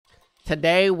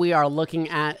Today we are looking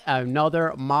at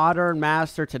another modern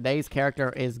master. Today's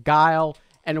character is Guile.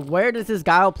 And where does this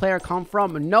Guile player come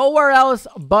from? Nowhere else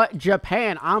but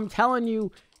Japan. I'm telling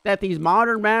you that these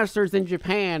modern masters in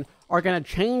Japan are going to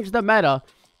change the meta.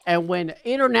 And when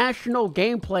international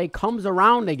gameplay comes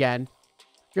around again,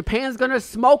 Japan's going to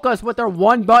smoke us with their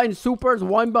one-button supers,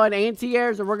 one-button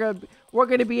anti-airs, and we're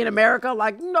gonna be in America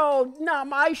like, no, not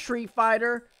my Street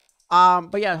Fighter.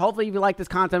 But yeah, hopefully if you like this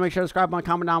content, make sure to subscribe and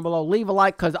comment down below. Leave a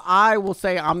like, because I will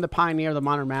say I'm the pioneer of the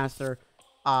Modern Master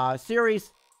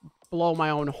series. Blow my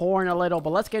own horn a little,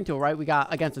 but let's get into it, right? We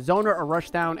got against a Zoner, a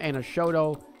Rushdown, and a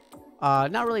Shoto.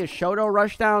 Not really a Shoto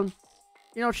Rushdown.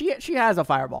 You know, she has a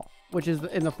Fireball, which is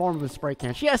in the form of a spray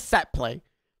can. She has set play.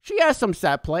 She has some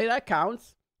set play. That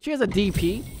counts. She has a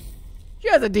DP. She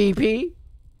has a DP.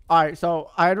 Alright,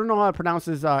 so I don't know how to pronounce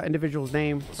this individual's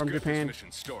name from Japan.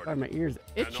 God, my ears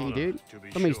itchy, dude.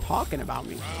 Somebody's talking about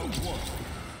me.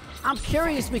 I'm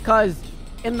curious because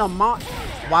in the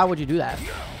why would you do that?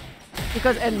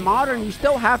 Because in modern, you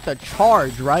still have to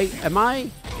charge, right? Am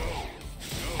I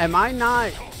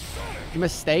not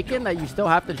mistaken that you still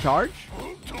have to charge?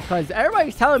 Because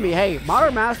everybody's telling me, hey,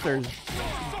 modern masters,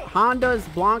 Hondas,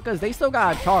 Blancas, they still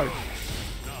gotta charge.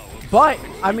 But,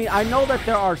 I mean, I know that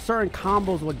there are certain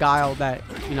combos with Guile that,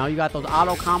 you know, you got those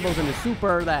auto combos in the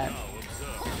super that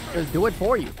just do it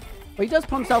for you. But he does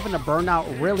put himself into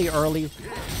burnout really early.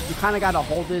 You kind of got to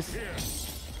hold this.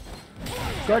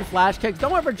 Good flash kicks.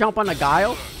 Don't ever jump on a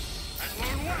Guile.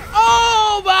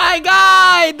 Oh my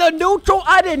god! The neutral.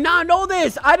 I did not know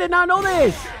this. I did not know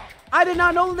this. I did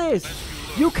not know this.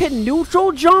 You can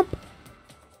neutral jump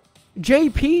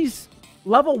JP's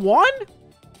level 1?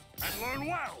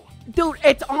 Dude,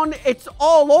 it's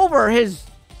all over his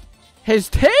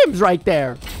Tims right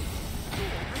there.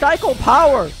 Psycho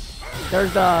power.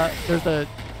 There's the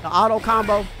auto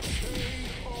combo.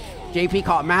 JP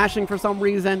caught mashing for some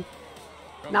reason.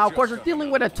 Now, of course, we're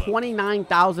dealing with a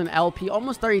 29,000 LP,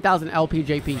 almost 30,000 LP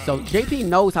JP. So JP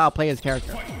knows how to play his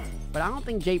character. But I don't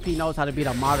think JP knows how to beat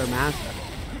a modern master.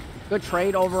 Good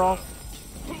trade overall.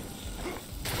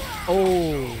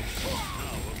 Oh.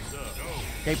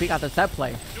 JP got the set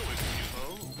play.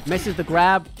 Misses the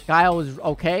grab. Guile is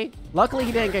okay. Luckily,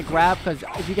 he didn't get grabbed, because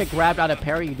if you get grabbed out of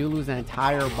parry, you do lose an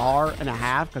entire bar and a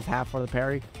half, because half for the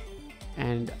parry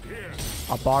and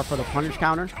a bar for the punish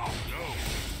counter.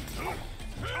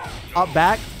 Up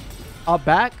back. Up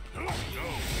back.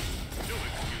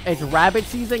 It's rabbit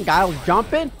season. Guile's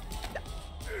jumping.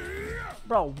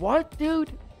 Bro, what,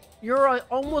 dude? You're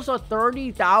almost a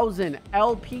 30,000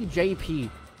 LP JP.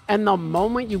 And the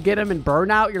moment you get him in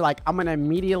burnout, you're like, I'm going to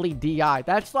immediately DI.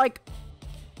 That's like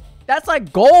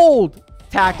gold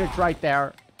tactics right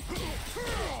there.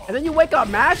 And then you wake up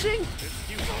mashing.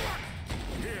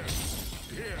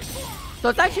 So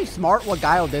it's actually smart what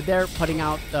Guile did there, putting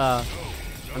out the...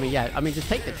 I mean, yeah, just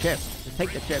take the chip. Just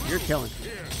take the chip. You're chilling.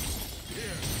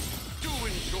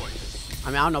 I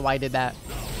mean, I don't know why he did that.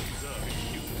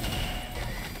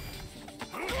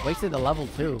 Wasted the level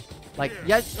 2. Like,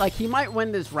 yes, like he might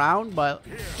win this round, but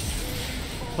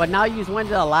now you went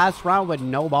to the last round with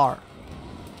no bar.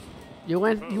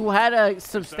 You had a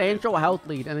substantial health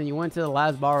lead, and then you went to the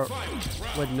last bar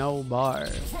with no bar.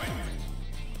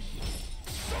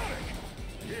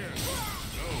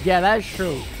 Yeah, that's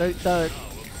true.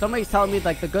 Somebody's telling me,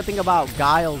 like, the good thing about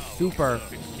Guile's super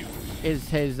is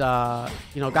his,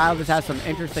 you know, Guile just has some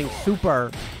interesting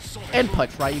super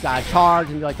inputs, right? You gotta charge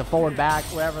and do like the forward back,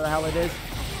 whatever the hell it is.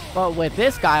 But with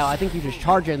this Guile, I think you just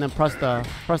charge it and then press the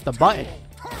button.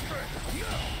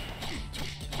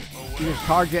 You just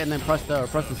charge it and then press the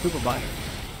super button.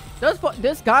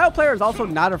 This Guile player is also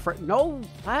not afraid. No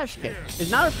flash kick. Is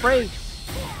not afraid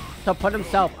to put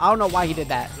himself. I don't know why he did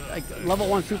that. Like, level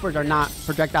 1 supers are not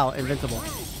projectile invincible.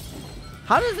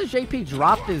 How does this JP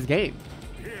drop this game?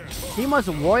 He must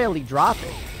royally drop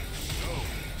it.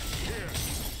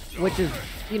 Which is,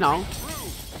 you know,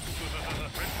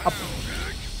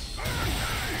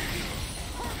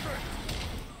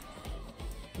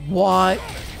 what?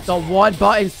 The one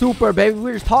button super, baby. We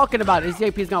were just talking about it. This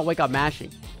JP is gonna wake up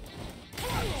mashing.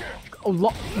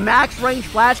 Max range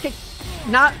flash kick.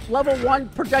 Not level 1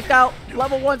 projectile.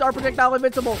 Level 1s are projectile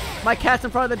invincible. My cat's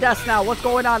in front of the desk now. What's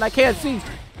going on? I can't see.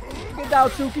 Get down,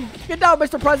 Suki. Get down,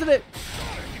 Mr. President.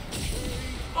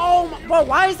 Oh, my, bro,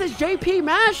 why is this JP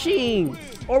mashing?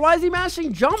 Or why is he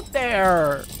mashing jump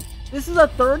there? This is a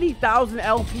 30,000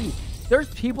 LP. There's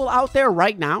people out there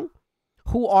right now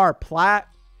who are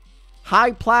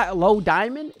high plat, low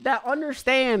diamond that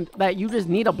understand that you just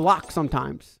need a block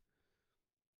sometimes.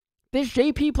 This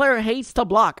JP player hates to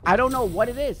block. I don't know what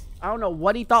it is. I don't know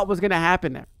what he thought was going to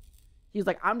happen there. He's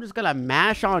like, I'm just gonna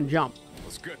mash on jump.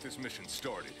 Let's get this mission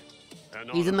started.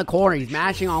 He's in the corner. He's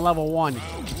mashing on level 1.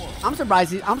 I'm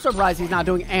surprised he's not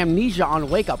doing amnesia on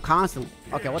wake up constantly.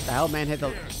 Okay, what the hell? Man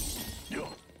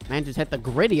just hit the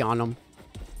gritty on him.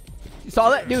 You saw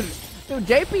that? Dude,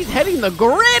 JP's hitting the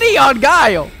gritty on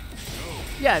Guile.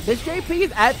 Yeah, this JP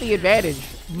is at the advantage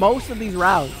most of these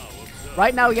rounds.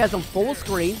 Right now, he has him full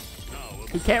screen.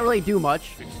 He can't really do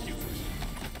much.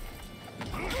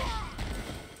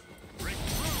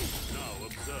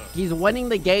 He's winning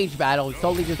the gauge battle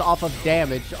solely just off of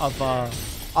damage of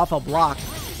off a block,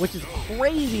 which is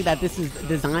crazy that this is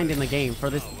designed in the game for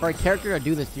a character to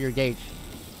do this to your gauge.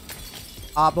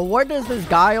 But where does this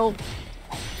Guile?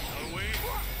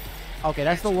 Okay,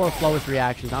 that's the world's slowest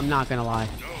reactions. I'm not gonna lie.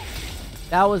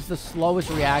 That was the slowest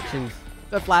reactions.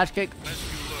 Good flash kick.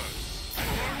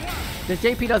 This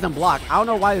JP doesn't block. I don't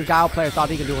know why this Guile player thought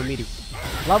he could do immediate.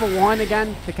 Level 1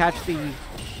 again to catch the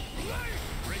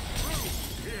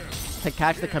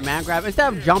command grab.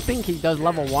 Instead of jumping, he does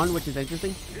level 1, which is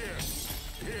interesting.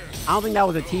 I don't think that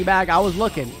was a teabag. I was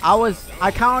looking.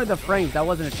 I counted the frames. That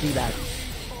wasn't a teabag.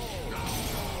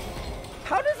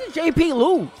 How does the JP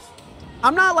lose?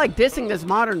 I'm not like dissing this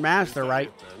modern master,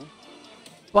 right?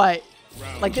 But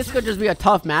like this could just be a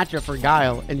tough matchup for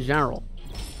Guile in general.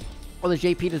 Or the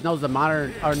JP just knows the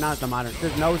modern, or not the modern,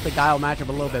 just knows the Guile matchup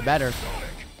a little bit better.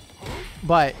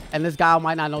 And this Guile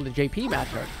might not know the JP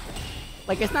matchup.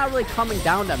 Like, it's not really coming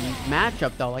down to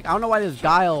matchup, though. Like, I don't know why this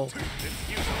Guile,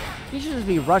 he should just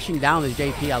be rushing down this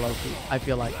JP LOC, I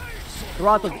feel like. Throw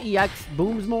out those EX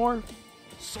booms more.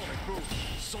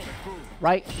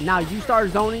 Right? Now, you start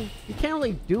zoning. You can't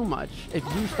really do much if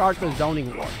you start the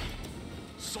zoning war.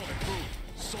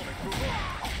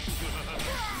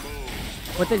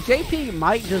 But the JP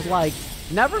might just, like,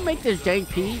 never make this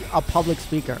JP a public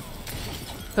speaker.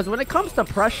 Because when it comes to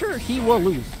pressure, he will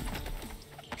lose.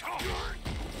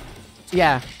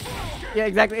 Yeah. Yeah,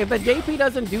 exactly. If the JP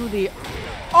doesn't do the...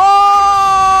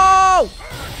 Oh!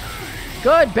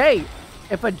 Good bait.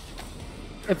 If a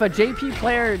JP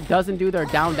player doesn't do their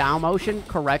down-down motion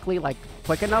correctly, like,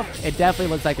 quick enough, it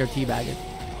definitely looks like they're teabagging.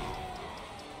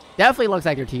 Definitely looks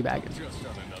like they're teabagging.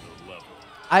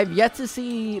 I've yet to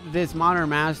see this Modern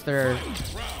Master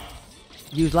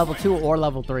use level 2 or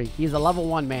level 3. He's a level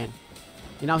 1 man.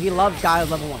 You know, he loves guys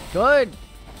level 1. Good.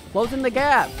 Closing the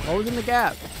gap. Closing the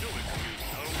gap.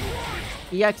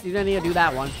 EX, you didn't need to do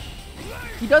that one.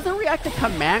 He doesn't react to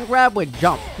command grab with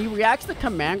jump. He reacts to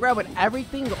command grab with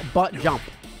everything but jump.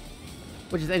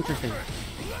 Which is interesting.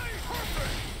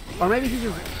 Or maybe he's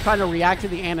just trying to react to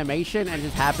the animation and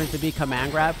just happens to be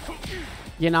command grab.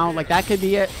 You know, like that could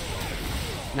be it.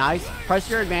 Nice. Press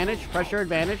your advantage. Press your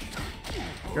advantage.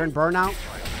 You're in burnout.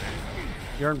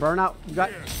 You're in burnout.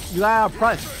 You gotta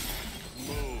press.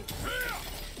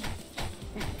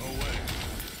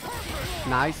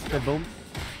 Nice. Good boom.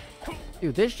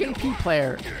 Dude, this JP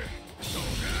player.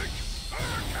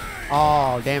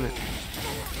 Oh, damn it.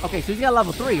 Okay, so he's got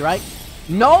level 3, right?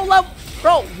 No level.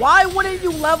 Bro, why wouldn't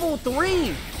you level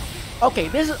 3? Okay,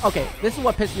 this is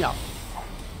what pissed me off.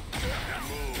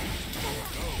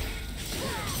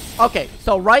 Okay,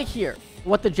 so right here,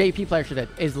 what the JP player should do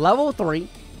is level 3.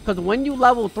 Because when you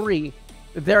level 3,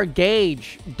 their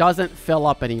gauge doesn't fill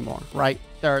up anymore, right?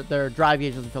 Their drive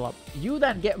gauge doesn't fill up. You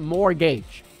then get more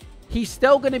gauge. He's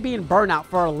still going to be in burnout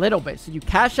for a little bit. So you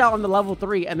cash out on the level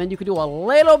 3, and then you can do a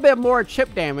little bit more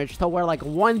chip damage to where like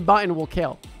one button will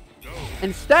kill.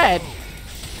 Instead,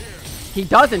 he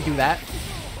doesn't do that.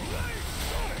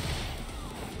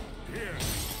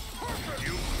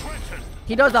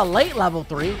 He does a late level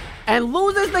 3 and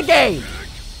loses the game.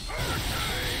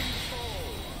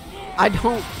 I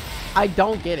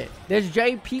don't get it. This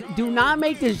JP, do not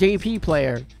make this JP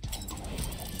player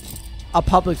a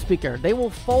public speaker. They will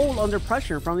fold under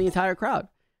pressure from the entire crowd.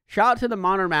 Shout out to the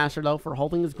Modern Master, though, for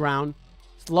holding his ground,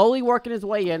 slowly working his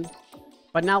way in.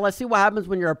 But now let's see what happens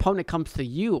when your opponent comes to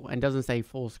you and doesn't say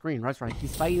full screen. That's right.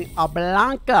 He's fighting a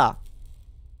Blanca.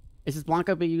 Is this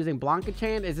Blanca be using Blanca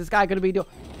Chan? Is this guy going to be doing...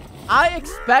 I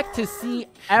expect to see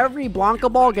every Blanca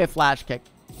ball get flash kicked.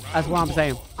 That's what I'm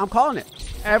saying. I'm calling it.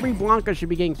 Every Blanca should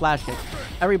be getting flash kicked.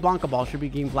 Every Blanca ball should be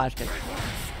getting flash kicked.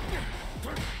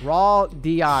 Raw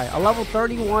DI. A level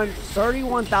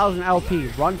 31,000 LP.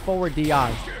 Run forward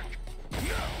DI.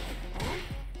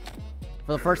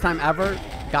 For the first time ever,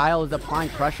 Guile is applying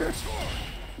pressure.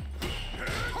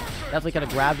 Definitely could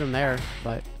have grabbed him there,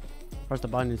 but press the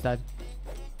button instead.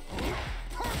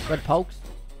 Good pokes.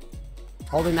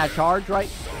 Holding that charge, right?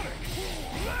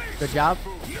 Good job.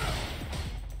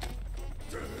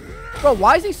 Bro,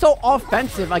 why is he so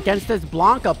offensive against this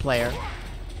Blanca player?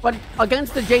 But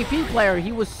against the JP player,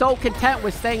 he was so content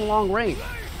with staying long range.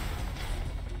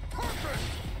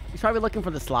 He's probably looking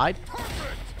for the slide.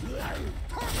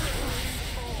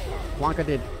 Blanca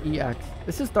did EX.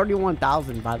 This is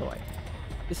 31,000, by the way.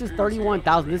 This is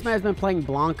 31,000. This man has been playing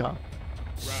Blanca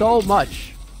so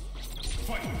much.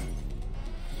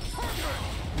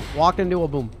 Walked into a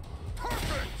boom.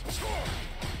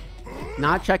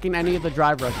 Not checking any of the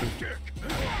drive rushes.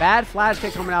 Bad flash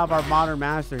kick coming out of our modern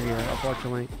master here,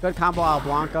 unfortunately. Good combo out of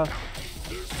Blanca.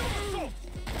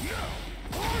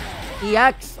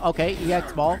 EX. Okay,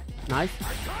 EX ball. Nice.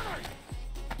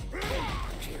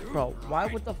 Bro,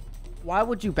 why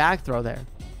would you back throw there?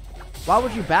 Why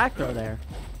would you back throw there?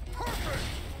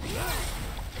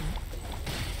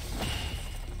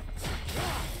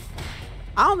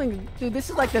 I don't think, dude, this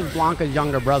is like this Blanca's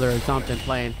younger brother or something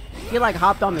playing. He like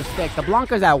hopped on the stick. The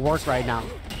Blanca's at work right now.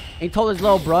 He told his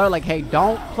little brother like, hey,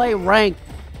 don't play ranked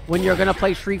when you're gonna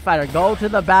play Street Fighter. Go to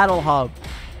the battle hub.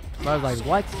 I was like,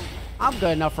 what? I'm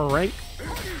good enough for rank.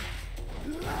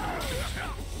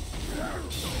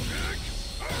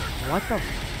 What the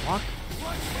fuck?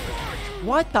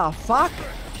 What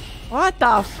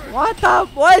the fuck?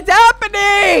 What's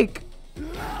happening?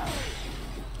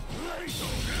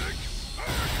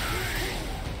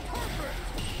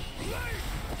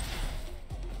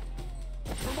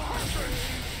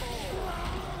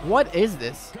 What is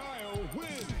this?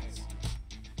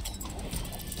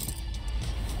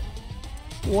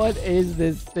 What is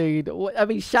this, dude? I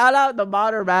mean, shout out the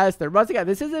Modern Master. Once again,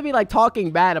 this isn't me like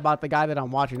talking bad about the guy that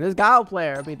I'm watching. This Guile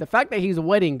player, I mean, the fact that he's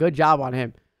winning, good job on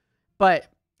him. But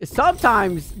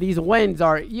sometimes these wins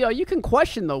are, you know, you can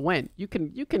question the win. You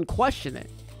can question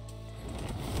it.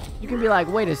 You can be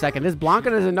like, wait a second, this Blanca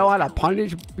doesn't know how to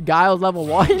punish Guile's level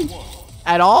 1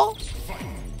 at all?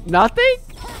 Nothing?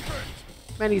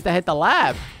 Man needs to hit the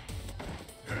lab.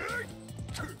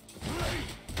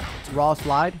 Raw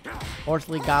slide.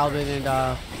 Fortunately, Guile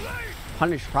didn't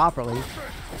punish properly.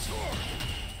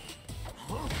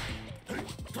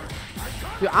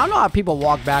 Dude, I don't know how people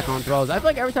walk back on throws. I feel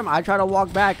like every time I try to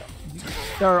walk back,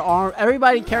 their arm,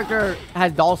 everybody character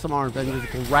has Dulcim arms and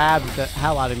just grabs the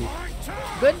hell out of me.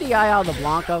 Good DI out of the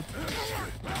Blanca.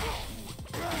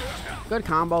 Good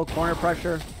combo, corner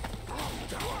pressure.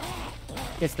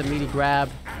 Gets the meaty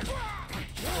grab.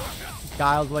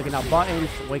 Guile's waking up buttons,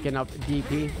 waking up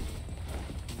DP.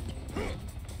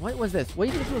 What was this? What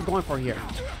do you think he was going for here?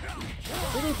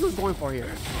 What do you think he was going for here?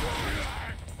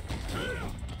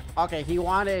 Okay, he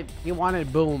wanted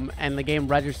boom, and the game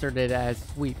registered it as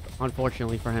sweep,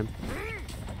 unfortunately for him.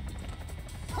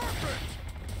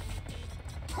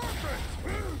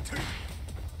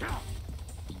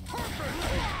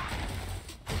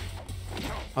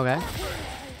 Okay.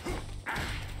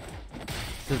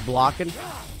 This is blocking.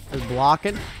 This is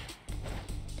blocking.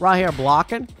 We're out here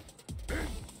blocking.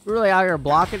 We're really out here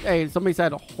blocking. Hey, somebody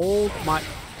said hold my...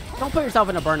 Don't put yourself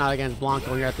in a burnout against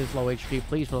Blanca when you're at this low HP.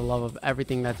 Please, for the love of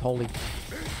everything that's holy.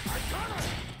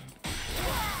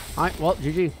 Alright, well,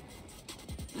 GG.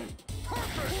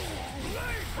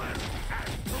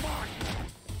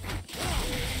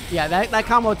 Yeah, that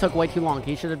combo took way too long.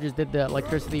 He should have just did the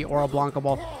electricity or a Blanca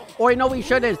ball. Or you know what he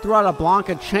should have threw out a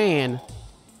Blanca Chan.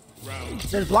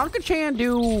 Does Blanca Chan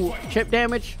do chip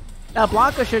damage? Now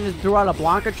Blanca should have threw out a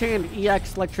Blanca Chan,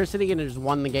 EX electricity, and it just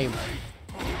won the game.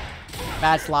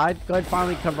 Bad slide. Good,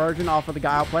 finally conversion off of the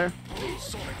Guile player.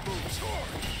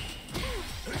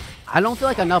 I don't feel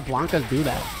like enough Blancas do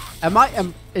that.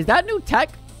 Is that new tech?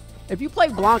 If you play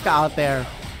Blanca out there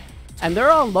and they're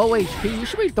on low HP, you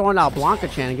should be throwing out Blanca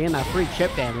Chan and getting that free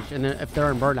chip damage, and if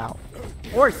they're in burnout.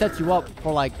 Or it sets you up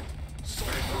for, like,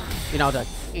 you know, the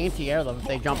anti-air them if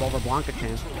they jump over Blanca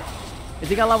Chan. Is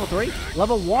he got level 3?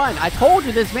 Level 1. I told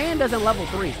you, this man doesn't level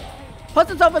 3. Puts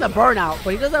himself in a burnout,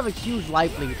 but he does have a huge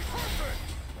life lead.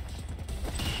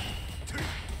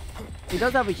 He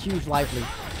does have a huge life lead.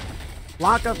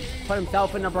 Blanca put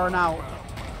himself in a burnout.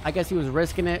 I guess he was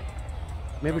risking it.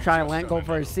 Maybe trying to go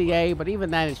for a CA, but even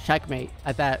then it's checkmate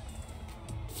at that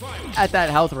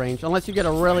health range. Unless you get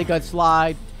a really good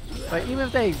slide. But even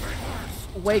if they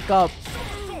wake up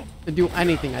and do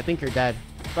anything, I think you're dead.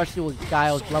 Especially with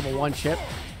Guile's level 1 chip.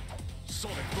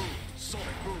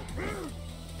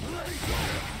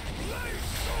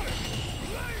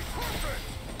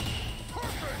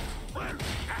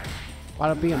 Why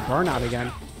not be in burnout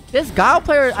again? This Guile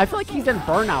player, I feel like he's in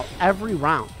burnout every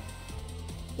round.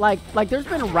 Like there's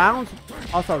been rounds.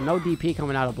 Also, no DP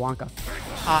coming out of Blanca.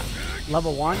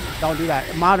 Level 1, don't do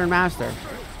that. Modern Master.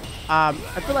 I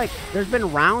feel like there's been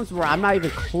rounds where I'm not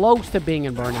even close to being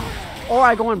in burnout. Or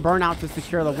I go in burnout to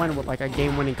secure the win with like a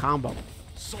game-winning combo.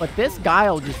 But this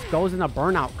Guile just goes into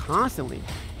burnout constantly.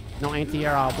 No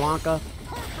anti-air Blanca.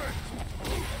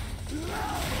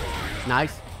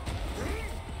 Nice.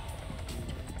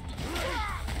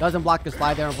 Doesn't block the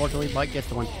slide there, unfortunately, but gets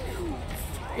the one.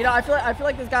 You know, I feel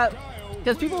like this guy,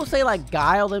 because people will say like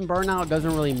Guile in burnout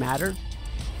doesn't really matter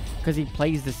because he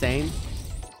plays the same.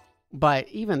 But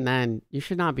even then, you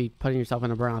should not be putting yourself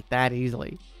in a burnout that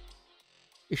easily.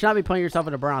 You should not be putting yourself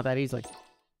in a burnout that easily.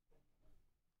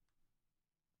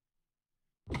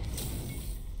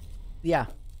 Yeah.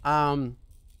 I mean,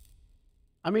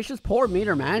 it's just poor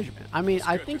meter management. I mean,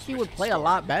 I think he would play a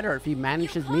lot better if he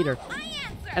managed his meter.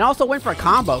 And also went for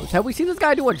combos. Have we seen this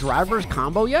guy do a driver's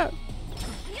combo yet?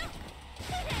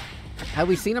 Have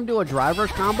we seen him do a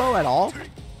driver's combo at all?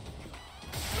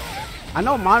 I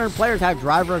know modern players have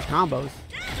drive rush combos.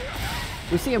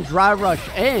 We see him drive rush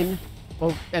in,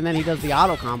 well, and then he does the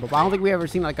auto combo. But I don't think we ever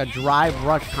seen like a drive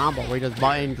rush combo where he does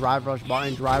button, drive rush,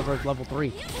 level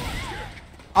 3.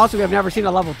 Also, we have never seen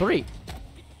a level 3.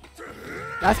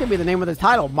 That's going to be the name of this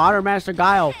title. Modern Master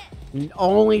Guile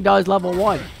only does level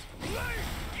 1.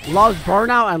 Loves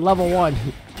burnout and level 1.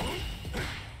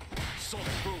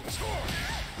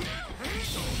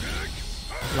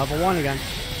 Level 1 again.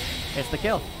 It's the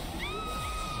kill.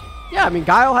 Yeah, I mean,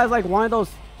 Guile has like one of those.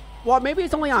 Well, maybe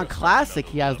it's only on Classic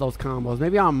he has those combos.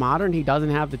 Maybe on Modern he doesn't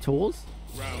have the tools.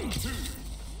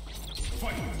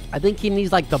 I think he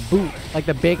needs like the boot. Like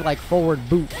the big like forward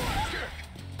boot.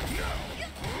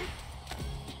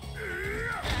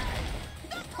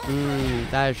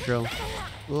 That is true.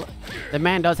 The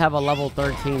man does have a level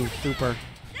 13 super.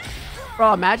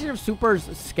 Bro, imagine if supers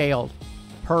scaled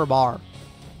per bar.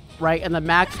 Right? And the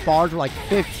max bars were like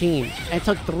 15. And it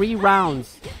took 3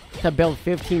 rounds to build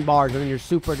 15 bars. And then your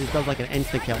super just does like an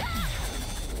insta kill.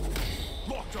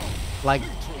 Like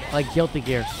Guilty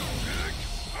Gear.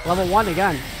 Level 1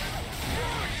 again.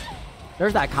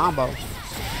 There's that combo.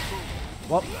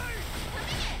 Whoop.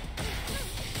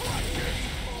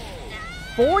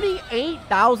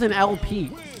 48,000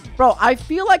 LP. Bro, I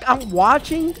feel like I'm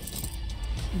watching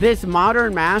this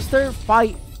Modern Master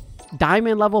fight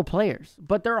Diamond level players.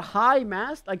 But they're high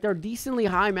master, like they're decently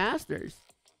high masters.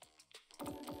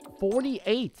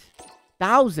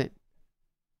 48,000.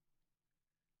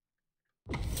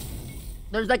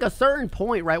 There's like a certain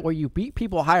point, right, where you beat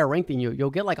people higher ranked than you.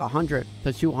 You'll get like 100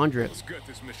 to 200. Let's get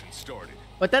this mission started.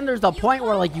 But then there's the point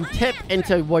where like you tip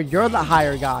into where you're the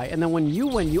higher guy, and then when you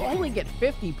win, you only get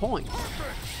 50 points.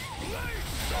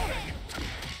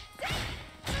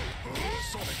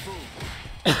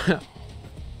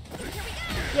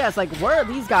 Yeah, it's like, where are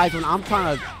these guys when I'm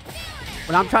trying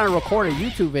to record a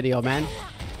YouTube video, man?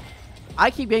 I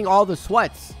keep getting all the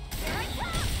sweats.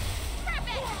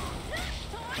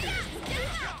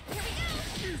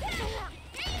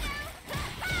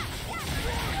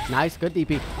 Nice, good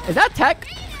DP. Is that tech?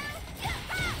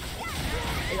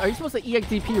 Are you supposed to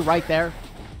EXDP right there?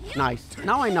 Nice.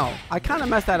 Now I know. I kind of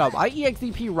messed that up. I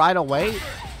EXDP right away,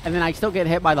 and then I still get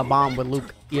hit by the bomb with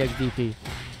Luke EXDP.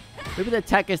 Maybe the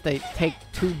tech is to take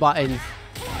 2 buttons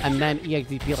and then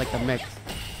EXDP like the mix.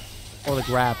 Or the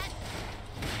grab.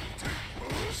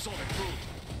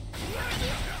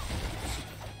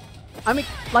 I mean,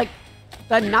 like,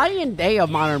 the night and day of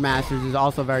Modern Masters is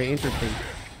also very interesting.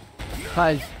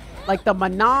 Because, like, the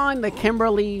Manon, the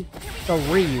Kimberly, the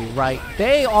Ryu, right?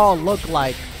 They all look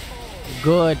like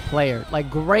good players. Like,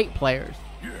 great players.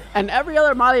 And every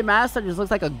other Modern Master just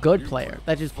looks like a good player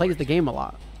that just plays the game a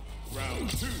lot. Round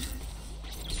 2.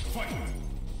 Fight.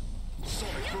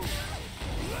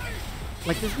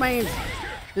 Like,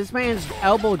 this man's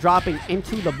elbow dropping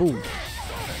into the boom.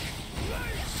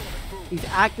 He's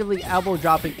actively elbow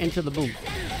dropping into the boom.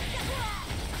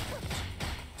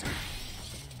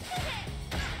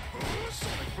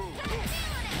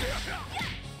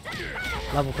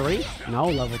 Level 3? No,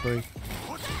 level 3.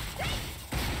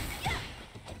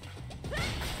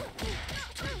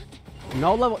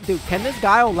 No level. Dude, can this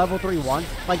guy level 3 once?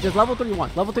 Like, just level 3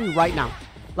 once. Level 3 right now.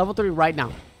 Level 3 right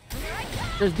now.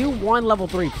 Just do 1 level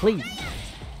 3, please.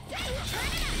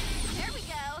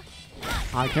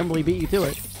 Kimberly beat you to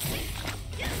it.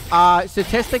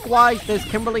 Statistic-wise, this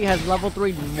Kimberly has level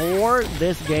 3 more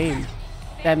this game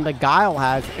than the Guile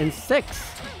has in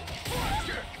 6.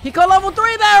 He got level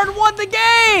 3 there and won the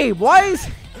game! Why is...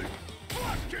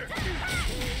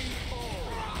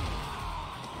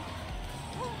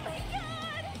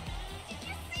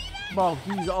 Bro,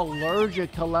 he's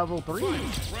allergic to level 3.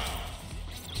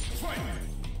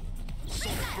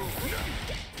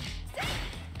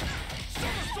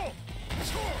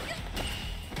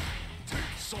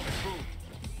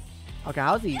 Okay,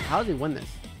 how's he win this?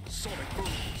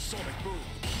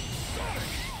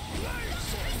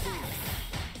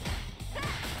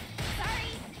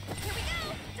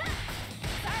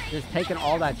 Just taking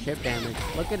all that chip damage.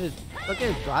 Look at his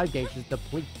drive gauge just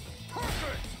deplete.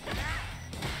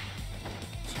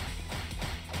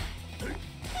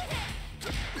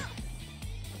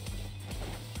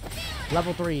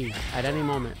 Level 3 at any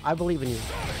moment. I believe in you.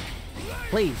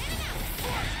 Please.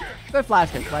 Good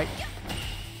flash kicks, right?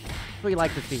 That's what you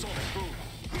like to see.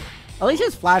 At least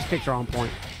his flash kicks are on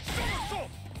point.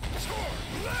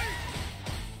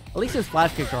 At least his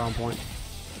flash kicks are on point.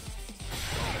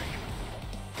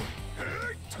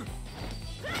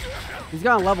 He's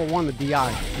got a level 1 the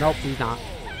DI. Nope, he's not.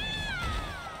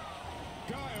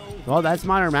 Well, that's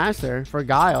Minor Master for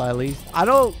Guile, at least.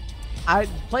 I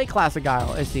play Classic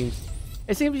Guile, it seems.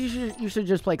 It seems you should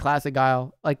just play Classic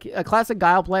Guile. Like, a Classic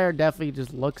Guile player definitely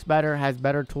just looks better, has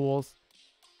better tools.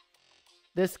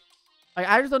 Like,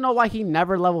 I just don't know why he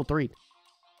never level 3.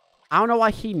 I don't know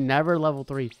why he never level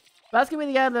 3. But that's going to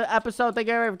be the end of the episode. Thank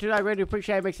you everybody for tuning in. I really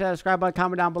appreciate it. Make sure to subscribe button,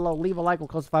 comment down below, leave a like. We're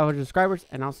close to 500 subscribers.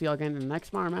 And I'll see you all again in the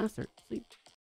next Minor Master. See you.